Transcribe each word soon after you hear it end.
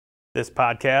This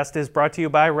podcast is brought to you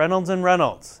by Reynolds &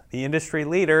 Reynolds, the industry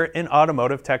leader in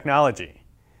automotive technology.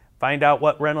 Find out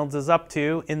what Reynolds is up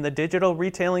to in the digital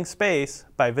retailing space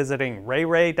by visiting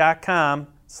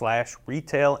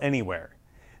rayrey.com/retailanywhere.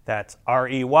 That's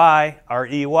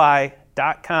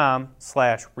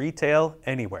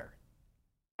REYREY.com/retailanywhere.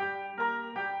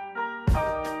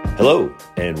 Hello,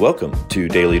 and welcome to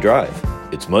Daily Drive.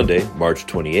 It's Monday, March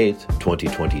 28th,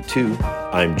 2022.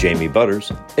 I'm Jamie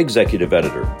Butters, Executive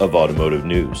Editor of Automotive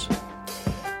News.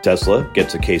 Tesla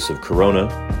gets a case of corona,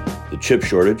 the chip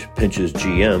shortage pinches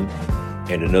GM,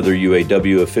 and another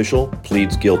UAW official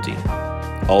pleads guilty.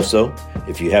 Also,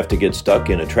 if you have to get stuck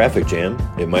in a traffic jam,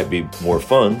 it might be more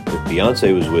fun if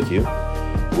Beyoncé was with you.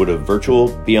 Would a virtual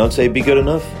Beyoncé be good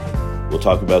enough? We'll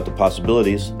talk about the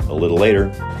possibilities a little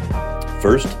later.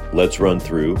 First, let's run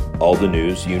through all the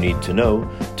news you need to know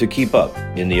to keep up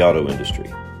in the auto industry.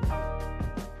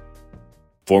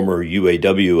 Former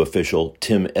UAW official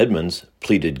Tim Edmonds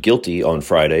pleaded guilty on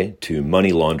Friday to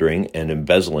money laundering and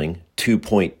embezzling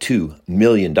 $2.2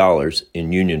 million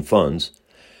in union funds.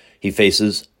 He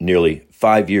faces nearly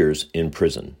 5 years in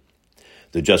prison.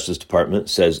 The Justice Department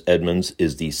says Edmonds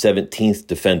is the 17th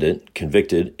defendant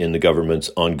convicted in the government's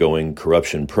ongoing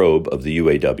corruption probe of the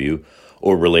UAW,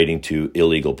 or relating to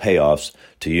illegal payoffs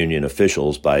to union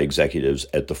officials by executives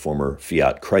at the former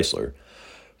Fiat Chrysler.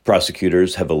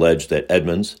 Prosecutors have alleged that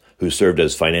Edmonds, who served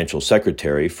as financial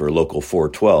secretary for Local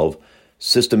 412,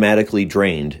 systematically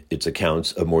drained its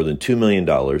accounts of more than $2 million,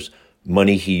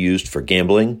 money he used for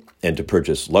gambling and to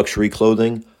purchase luxury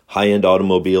clothing, high-end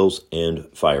automobiles, and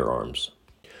firearms.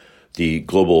 The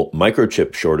global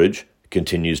microchip shortage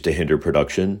continues to hinder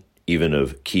production, even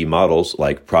of key models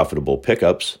like profitable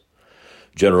pickups.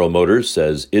 General Motors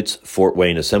says its Fort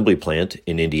Wayne assembly plant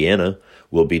in Indiana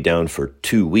will be down for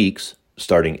 2 weeks,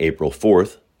 starting April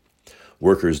 4th.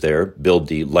 Workers there build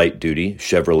the light-duty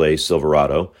Chevrolet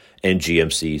Silverado and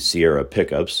GMC Sierra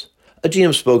pickups. A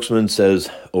GM spokesman says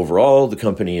overall the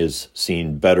company has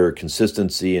seen better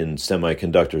consistency in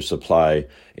semiconductor supply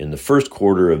in the first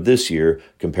quarter of this year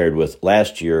compared with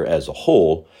last year as a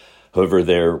whole. However,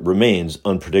 there remains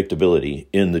unpredictability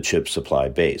in the chip supply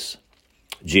base.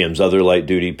 GM's other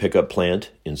light-duty pickup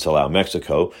plant in Silao,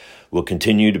 Mexico, will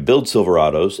continue to build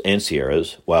Silverados and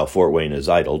Sierras while Fort Wayne is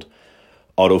idled.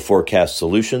 Auto Forecast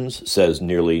Solutions says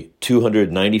nearly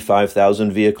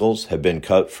 295,000 vehicles have been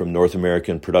cut from North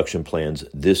American production plans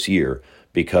this year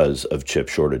because of chip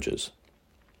shortages.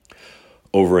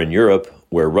 Over in Europe,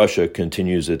 where Russia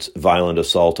continues its violent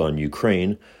assault on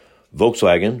Ukraine,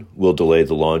 Volkswagen will delay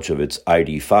the launch of its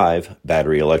ID.5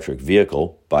 battery electric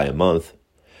vehicle by a month.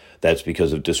 That's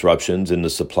because of disruptions in the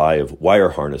supply of wire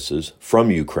harnesses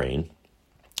from Ukraine.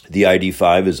 The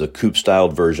ID.5 is a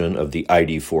coupe-styled version of the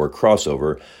ID.4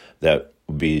 crossover that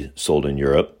will be sold in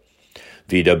Europe.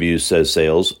 VW says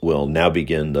sales will now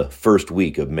begin the first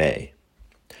week of May.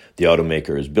 The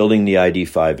automaker is building the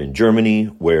ID.5 in Germany,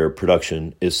 where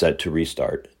production is set to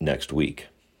restart next week.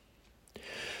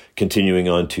 Continuing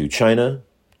on to China,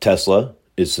 Tesla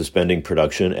is suspending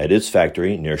production at its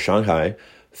factory near Shanghai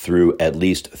through at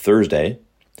least Thursday.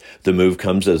 The move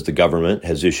comes as the government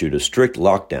has issued a strict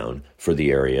lockdown for the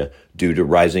area due to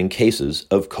rising cases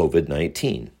of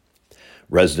COVID-19.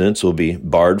 Residents will be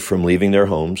barred from leaving their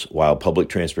homes while public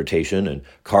transportation and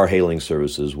car hailing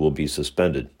services will be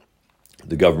suspended.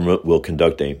 The government will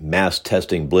conduct a mass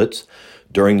testing blitz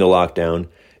during the lockdown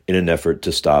in an effort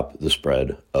to stop the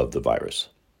spread of the virus.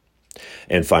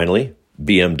 And finally,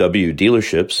 BMW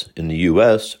dealerships in the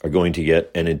U.S. are going to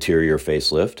get an interior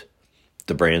facelift.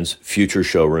 The brand's future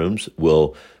showrooms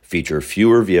will feature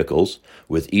fewer vehicles,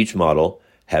 with each model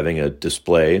having a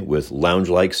display with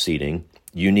lounge-like seating,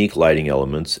 unique lighting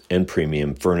elements, and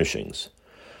premium furnishings.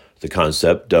 The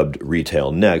concept, dubbed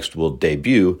Retail Next, will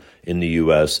debut in the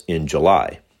U.S. in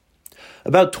July.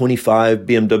 About 25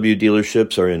 BMW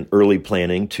dealerships are in early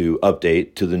planning to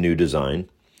update to the new design.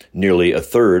 Nearly a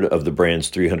third of the brand's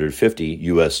 350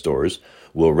 U.S. stores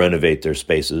will renovate their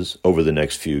spaces over the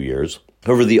next few years.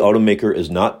 However, the automaker is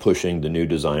not pushing the new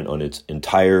design on its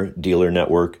entire dealer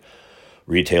network.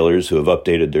 Retailers who have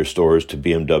updated their stores to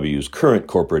BMW's current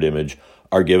corporate image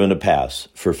are given a pass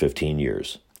for 15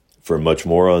 years. For much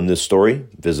more on this story,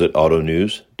 visit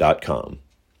autonews.com.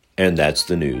 And that's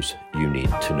the news you need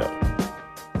to know.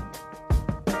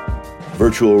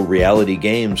 Virtual reality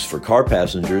games for car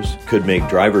passengers could make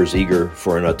drivers eager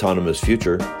for an autonomous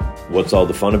future. What's all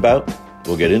the fun about?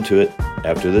 We'll get into it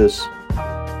after this.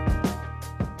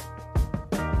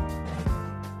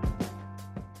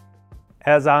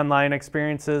 As online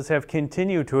experiences have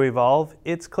continued to evolve,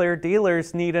 it's clear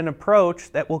dealers need an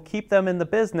approach that will keep them in the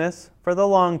business for the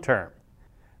long term.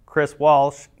 Chris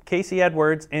Walsh, Casey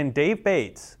Edwards, and Dave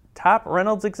Bates, top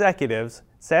Reynolds executives,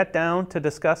 sat down to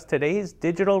discuss today's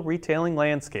digital retailing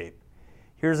landscape.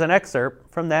 Here's an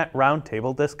excerpt from that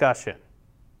roundtable discussion.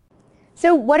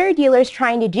 So what are dealers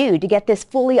trying to do to get this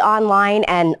fully online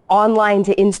and online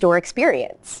to in-store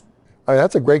experience? I mean,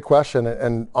 that's a great question.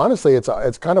 And honestly,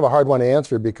 it's kind of a hard one to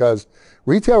answer because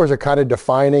retailers are kind of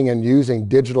defining and using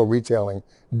digital retailing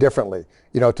differently.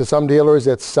 You know, to some dealers,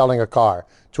 it's selling a car.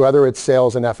 To others, it's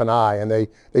sales and F&I. And they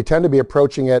tend to be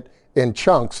approaching it in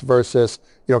chunks versus,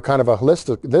 you know, kind of a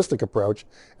holistic approach.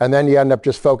 And then you end up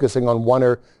just focusing on one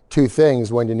or two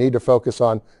things when you need to focus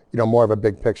on, you know, more of a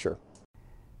big picture.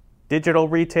 Digital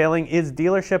retailing is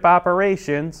dealership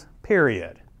operations,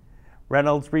 period.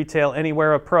 Reynolds' Retail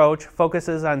Anywhere approach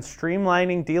focuses on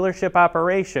streamlining dealership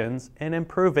operations and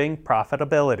improving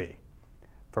profitability.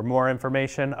 For more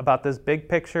information about this big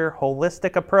picture,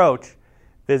 holistic approach,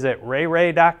 visit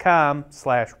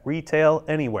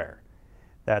rey.com/retailanywhere.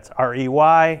 That's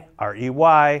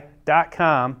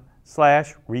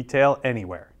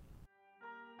REY.com/retailanywhere.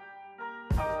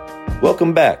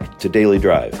 Welcome back to Daily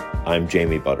Drive. I'm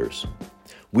Jamie Butters.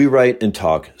 We write and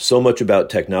talk so much about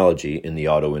technology in the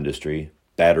auto industry,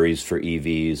 batteries for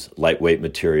EVs, lightweight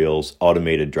materials,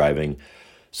 automated driving.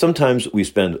 Sometimes we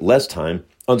spend less time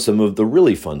on some of the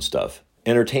really fun stuff,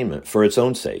 entertainment for its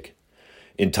own sake.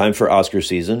 In time for Oscar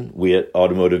season, we at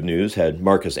Automotive News had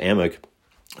Marcus Amick,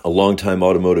 a longtime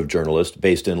automotive journalist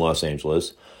based in Los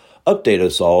Angeles, update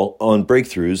us all on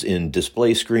breakthroughs in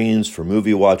display screens for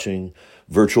movie watching,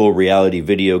 virtual reality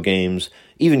video games,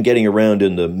 even getting around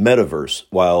in the metaverse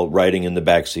while riding in the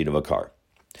backseat of a car.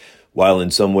 While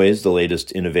in some ways the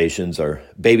latest innovations are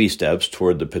baby steps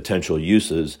toward the potential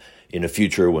uses in a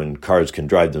future when cars can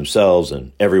drive themselves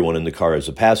and everyone in the car is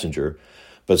a passenger,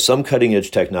 but some cutting-edge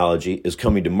technology is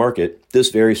coming to market this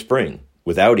very spring,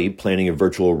 with Audi planning a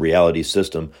virtual reality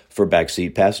system for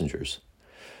backseat passengers.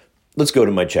 Let's go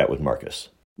to my chat with Marcus.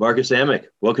 Marcus Amick,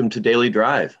 welcome to Daily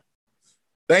Drive.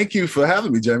 Thank you for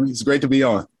having me, Jamie. It's great to be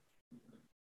on.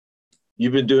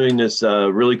 You've been doing this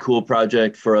really cool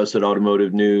project for us at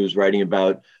Automotive News, writing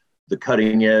about the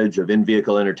cutting edge of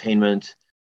in-vehicle entertainment.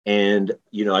 And,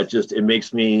 you know, it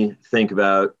makes me think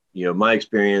about, you know, my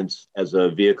experience as a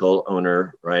vehicle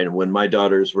owner, right? And when my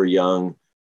daughters were young,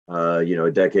 you know,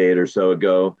 a decade or so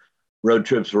ago, road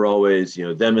trips were always, you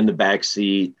know, them in the back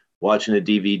seat, watching a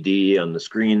DVD on the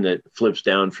screen that flips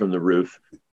down from the roof.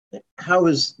 How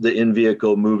is the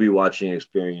in-vehicle movie watching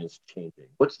experience changing?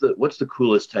 What's the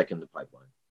coolest tech in the pipeline?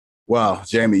 Wow,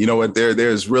 Jamie, you know what?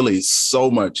 There's really so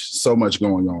much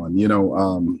going on. You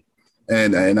know,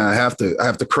 and I have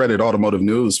to credit Automotive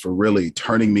News for really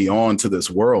turning me on to this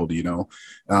world. You know,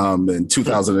 in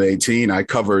 2018, I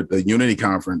covered the Unity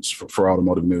conference for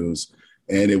Automotive News,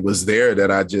 and it was there that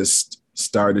I just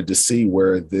started to see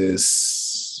where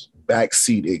this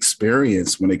backseat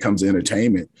experience, when it comes to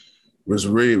entertainment, was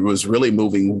really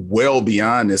moving well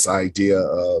beyond this idea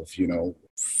of, you know,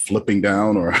 flipping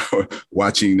down or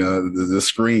watching the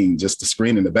screen, just the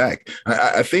screen in the back.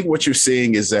 I think what you're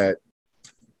seeing is that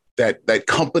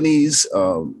companies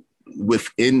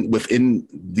within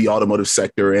the automotive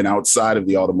sector and outside of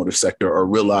the automotive sector are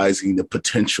realizing the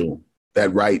potential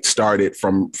that started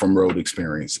from road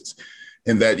experiences,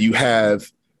 and that you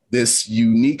have this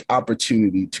unique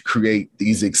opportunity to create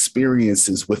these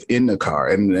experiences within the car.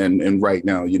 And right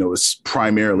now, you know, it's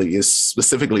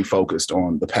specifically focused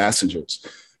on the passengers,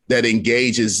 that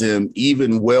engages them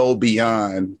even well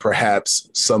beyond perhaps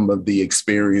some of the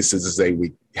experiences as they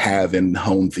would have in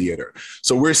home theater.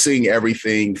 So we're seeing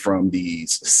everything from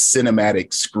these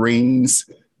cinematic screens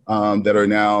that are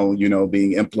now, you know,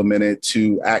 being implemented,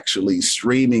 to actually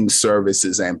streaming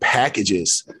services and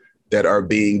packages that are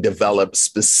being developed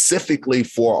specifically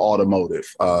for automotive,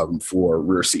 for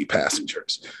rear seat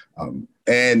passengers,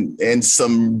 and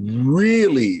some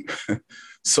really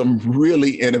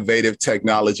innovative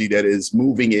technology that is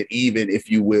moving it, even, if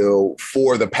you will,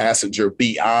 for the passenger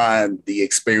beyond the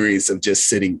experience of just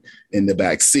sitting in the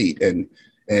back seat. And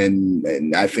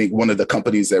I think one of the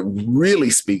companies that really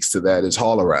speaks to that is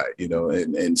Holoride, you know,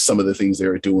 and some of the things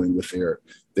they're doing with their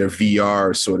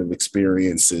VR sort of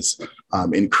experiences,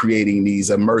 in creating these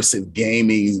immersive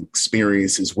gaming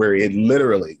experiences where it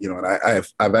literally, you know, and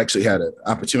I've actually had an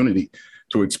opportunity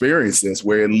to experience this,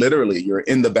 where literally you're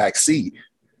in the back seat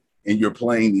and you're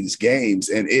playing these games,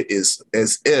 and it is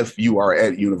as if you are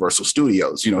at Universal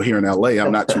Studios. You know, here in LA,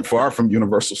 I'm not too far from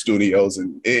Universal Studios,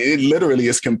 and it literally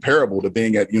is comparable to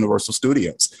being at Universal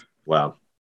Studios. Wow.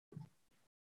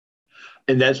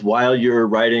 And that's while you're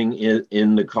riding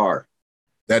in the car.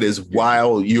 That is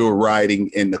while you're riding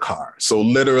in the car. So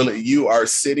literally you are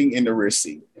sitting in the rear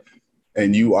seat.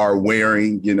 and you are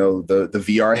wearing, the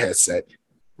VR headset,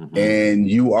 and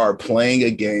you are playing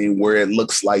a game where it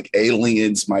looks like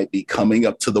aliens might be coming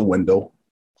up to the window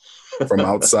from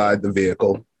outside the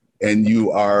vehicle, and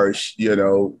you are,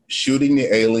 shooting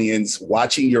the aliens,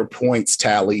 watching your points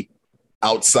tally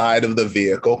outside of the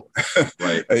vehicle,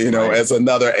 right. As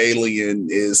another alien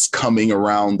is coming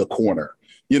around the corner.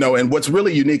 And what's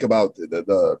really unique about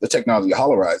the technology of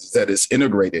HoloRide is that it's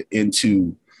integrated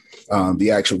into the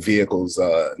actual vehicle's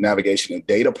navigation and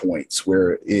data points,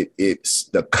 where it's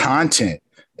the content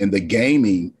and the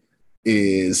gaming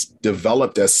is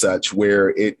developed as such, where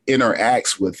it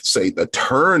interacts with, say, the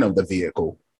turn of the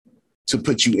vehicle to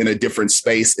put you in a different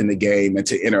space in the game and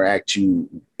to interact you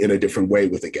in a different way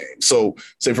with the game. So,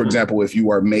 say, for example, if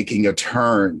you are making a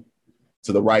turn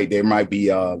to the right, there might be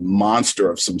a monster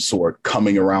of some sort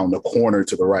coming around the corner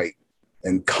to the right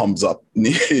and comes up,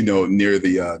 near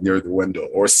the window,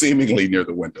 or seemingly near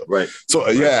the window. Right. So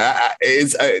yeah,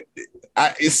 it's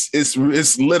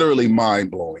literally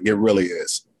mind blowing. It really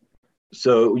is.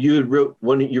 So you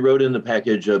wrote in the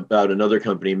package about another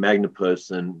company,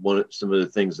 Magnipus, and some of the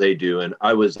things they do. And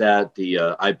I was at the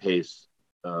iPace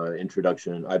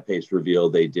introduction, iPace reveal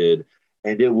they did,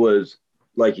 and it was,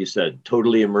 like you said,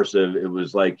 totally immersive. It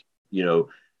was like,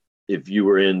 if you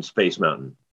were in Space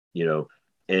Mountain,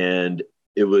 and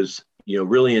it was,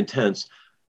 really intense.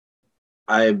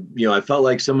 I felt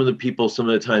like some of the people, some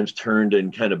of the times turned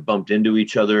and kind of bumped into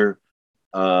each other,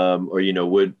 or,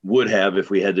 would have if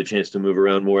we had the chance to move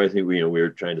around more. I think we were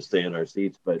trying to stay in our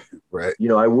seats, but, right.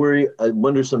 I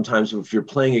wonder sometimes if you're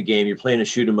playing a game, you're playing a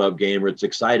shoot 'em up game where it's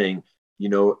exciting,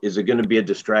 is it going to be a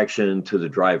distraction to the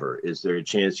driver? Is there a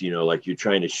chance, like you're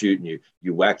trying to shoot and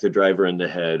you whack the driver in the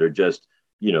head, or just,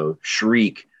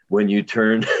 shriek when you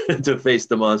turn to face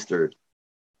the monster?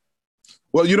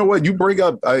 Well, you know what? You bring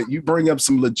up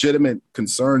some legitimate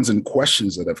concerns and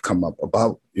questions that have come up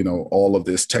about, all of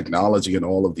this technology and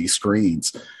all of these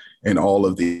screens and all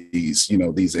of these,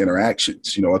 these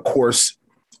interactions. Of course,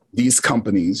 these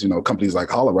companies, companies like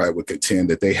HoloRide would contend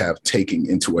that they have taken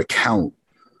into account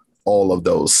all of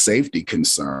those safety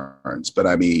concerns. But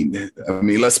I mean,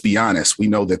 let's be honest. We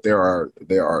know that there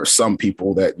are some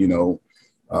people that,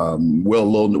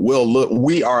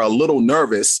 we are a little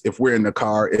nervous if we're in the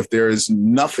car, if there is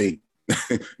nothing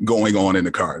going on in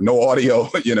the car, no audio,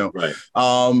 Right.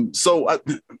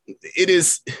 It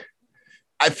is,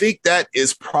 I think that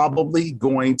is probably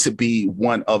going to be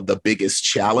one of the biggest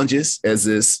challenges as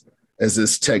this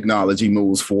technology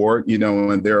moves forward,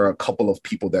 and there are a couple of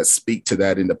people that speak to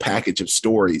that in the package of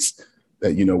stories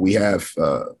that, we have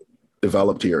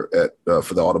developed here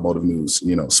for the Automotive News,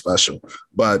 special.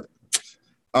 But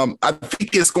I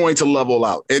think it's going to level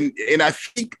out. And I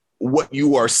think what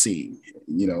you are seeing,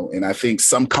 and I think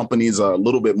some companies are a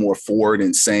little bit more forward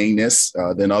in saying this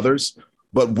than others.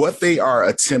 But what they are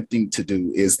attempting to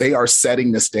do is they are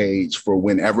setting the stage for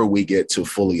whenever we get to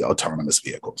fully autonomous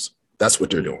vehicles. That's what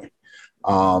they're doing.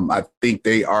 I think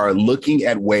they are looking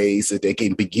at ways that they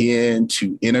can begin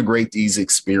to integrate these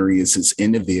experiences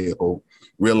in the vehicle,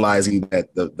 realizing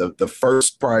that the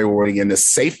first priority and the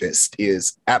safest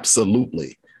is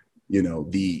absolutely,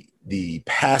 the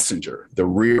passenger, the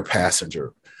rear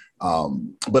passenger.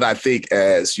 But I think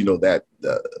as that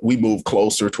we move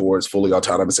closer towards fully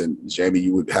autonomous, and Jamie,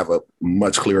 you would have a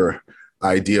much clearer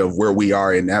idea of where we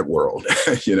are in that world,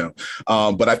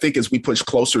 but I think as we push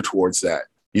closer towards that,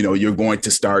 you're going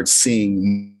to start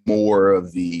seeing more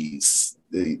of these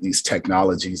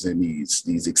technologies and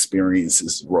these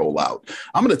experiences roll out.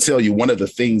 I'm going to tell you one of the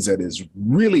things that is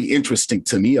really interesting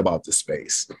to me about the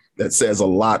space that says a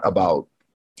lot about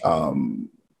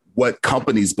what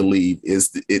companies believe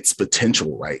is its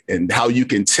potential, right? And how you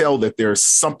can tell that there's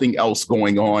something else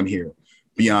going on here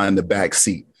beyond the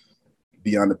backseat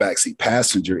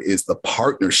passenger is the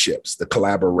partnerships, the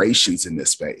collaborations in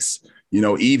this space.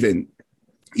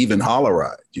 Even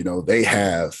HoloRide, they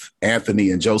have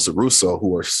Anthony and Joseph Russo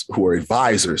who are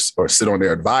advisors or sit on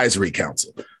their advisory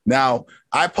council. Now,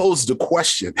 I posed a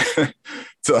question to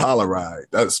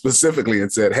HoloRide specifically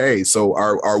and said, hey, so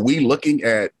are we looking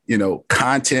at,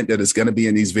 content that is going to be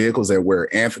in these vehicles that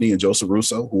where Anthony and Joseph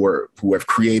Russo, who have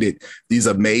created these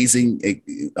amazing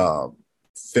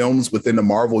films within the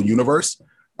Marvel universe,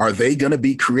 are they going to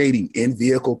be creating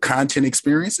in-vehicle content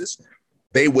experiences?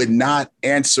 They would not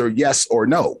answer yes or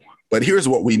no. But here's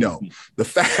what we know. The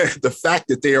fact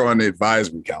that they are on the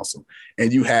advisory council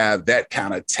and you have that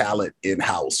kind of talent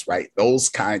in-house, right? Those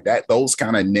kind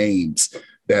of names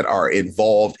that are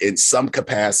involved in some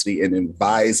capacity and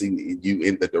advising you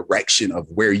in the direction of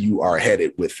where you are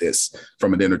headed with this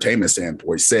from an entertainment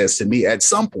standpoint says to me at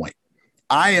some point,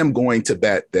 I am going to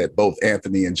bet that both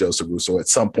Anthony and Joseph Russo at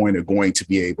some point are going to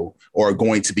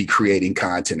be creating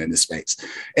content in this space.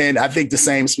 And I think the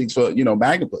same speaks for,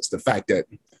 Magnibus, the fact that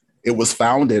it was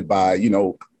founded by,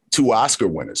 two Oscar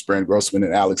winners, Brent Grossman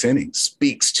and Alex Inning,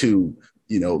 speaks to,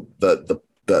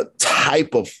 the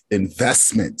type of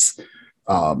investments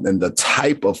and the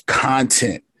type of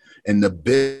content and the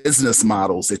business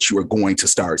models that you are going to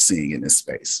start seeing in this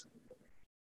space.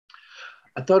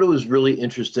 I thought it was really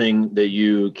interesting that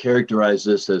you characterize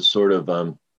this as sort of,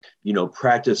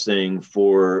 practicing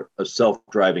for a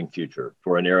self-driving future,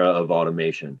 for an era of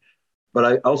automation. But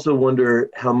I also wonder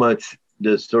how much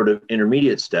this sort of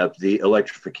intermediate step, the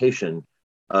electrification,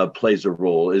 plays a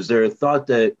role. Is there a thought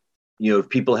that, if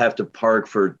people have to park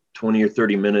for 20 or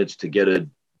 30 minutes to get a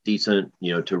decent,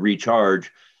 to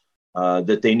recharge,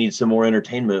 that they need some more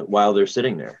entertainment while they're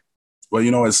sitting there?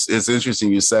 Well, it's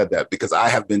interesting you said that, because I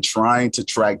have been trying to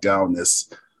track down this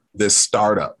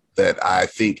startup that I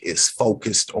think is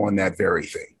focused on that very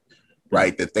thing,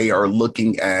 right? That they are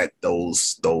looking at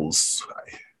those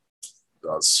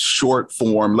short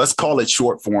form, let's call it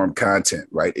short form content,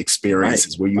 right?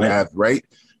 Experiences where you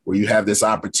have this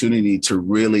opportunity to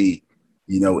really,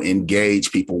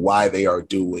 engage people while they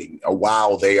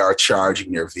are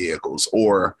charging their vehicles,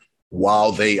 or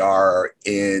while they are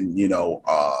in,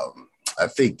 I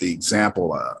think the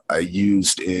example I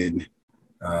used in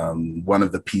one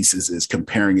of the pieces is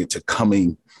comparing it to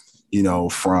coming,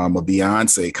 from a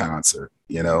Beyonce concert,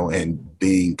 and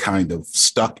being kind of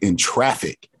stuck in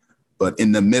traffic. But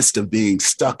in the midst of being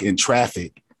stuck in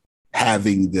traffic,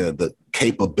 having the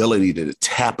capability to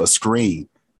tap a screen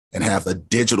and have a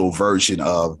digital version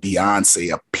of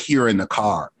Beyonce appear in the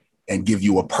car and give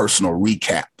you a personal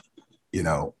recap,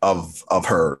 of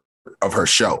her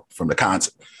show from the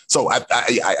concert. So I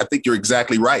think you're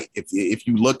exactly right. If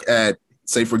you look at,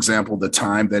 say, for example, the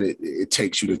time that it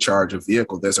takes you to charge a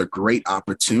vehicle, there's a great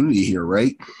opportunity here,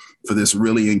 right, for this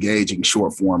really engaging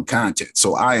short form content.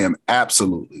 So I am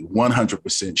absolutely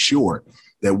 100% sure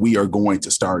that we are going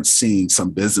to start seeing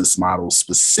some business models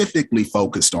specifically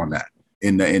focused on that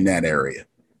in that area.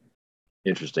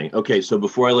 Interesting. Okay, so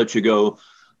before I let you go,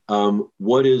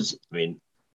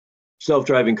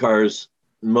 self-driving cars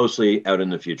mostly out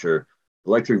in the future,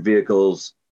 electric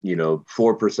vehicles,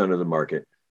 4% of the market.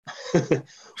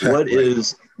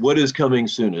 What is coming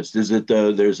soonest? Is it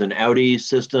there's an Audi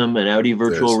system, an Audi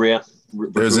virtual reality?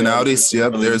 There's an Audi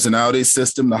system.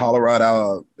 The Holoride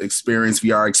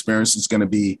VR experience is going to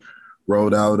be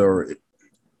rolled out or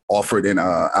offered in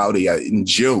Audi in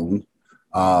June.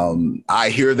 I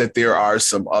hear that there are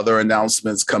some other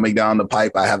announcements coming down the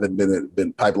pipe. I haven't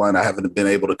been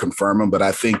able to confirm them, but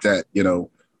I think that,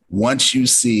 once you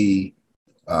see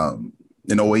an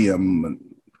OEM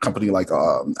company like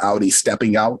Audi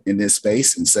stepping out in this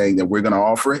space and saying that we're going to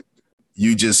offer it,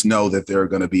 you just know that there are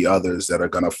going to be others that are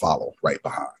going to follow right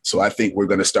behind. So I think we're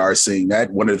going to start seeing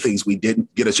that. One of the things we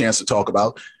didn't get a chance to talk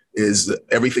about is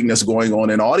everything that's going on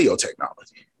in audio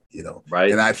technology,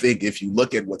 right. And I think if you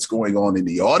look at what's going on in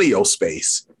the audio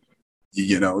space,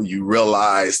 you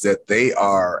realize that they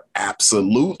are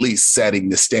absolutely setting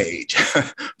the stage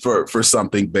for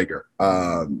something bigger.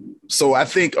 So I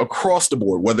think across the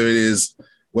board, whether it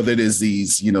is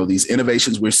these, these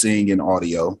innovations we're seeing in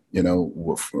audio,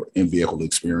 in vehicle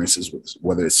experiences,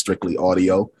 whether it's strictly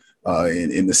audio,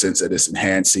 in the sense that it's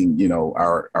enhancing,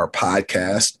 our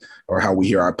podcast or how we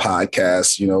hear our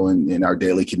podcasts, in our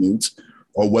daily commutes,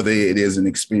 or whether it is an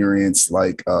experience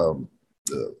like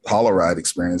the Holoride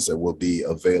experience that will be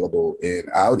available in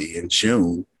Audi in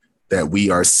June, that we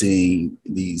are seeing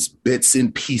these bits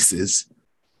and pieces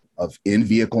of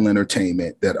in-vehicle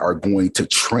entertainment that are going to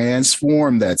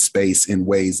transform that space in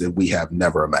ways that we have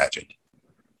never imagined.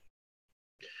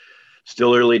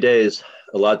 Still early days,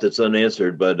 a lot that's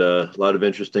unanswered, but a lot of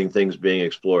interesting things being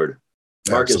explored.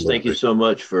 Marcus, Absolutely. Thank you so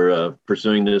much for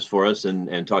pursuing this for us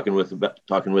and talking with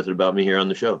it about me here on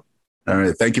the show. All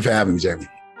right. Thank you for having me, Jamie.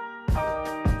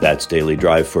 That's Daily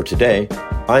Drive for today.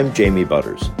 I'm Jamie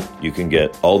Butters. You can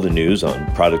get all the news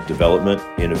on product development,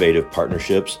 innovative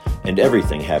partnerships, and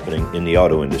everything happening in the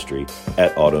auto industry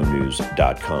at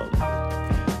autonews.com.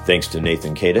 Thanks to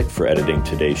Nathan Kadick for editing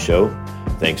today's show.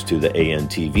 Thanks to the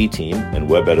ANTV team and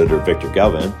web editor Victor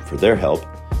Galvan for their help.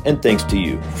 And thanks to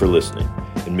you for listening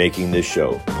and making this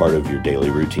show part of your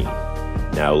daily routine.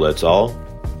 Now let's all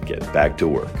get back to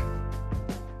work.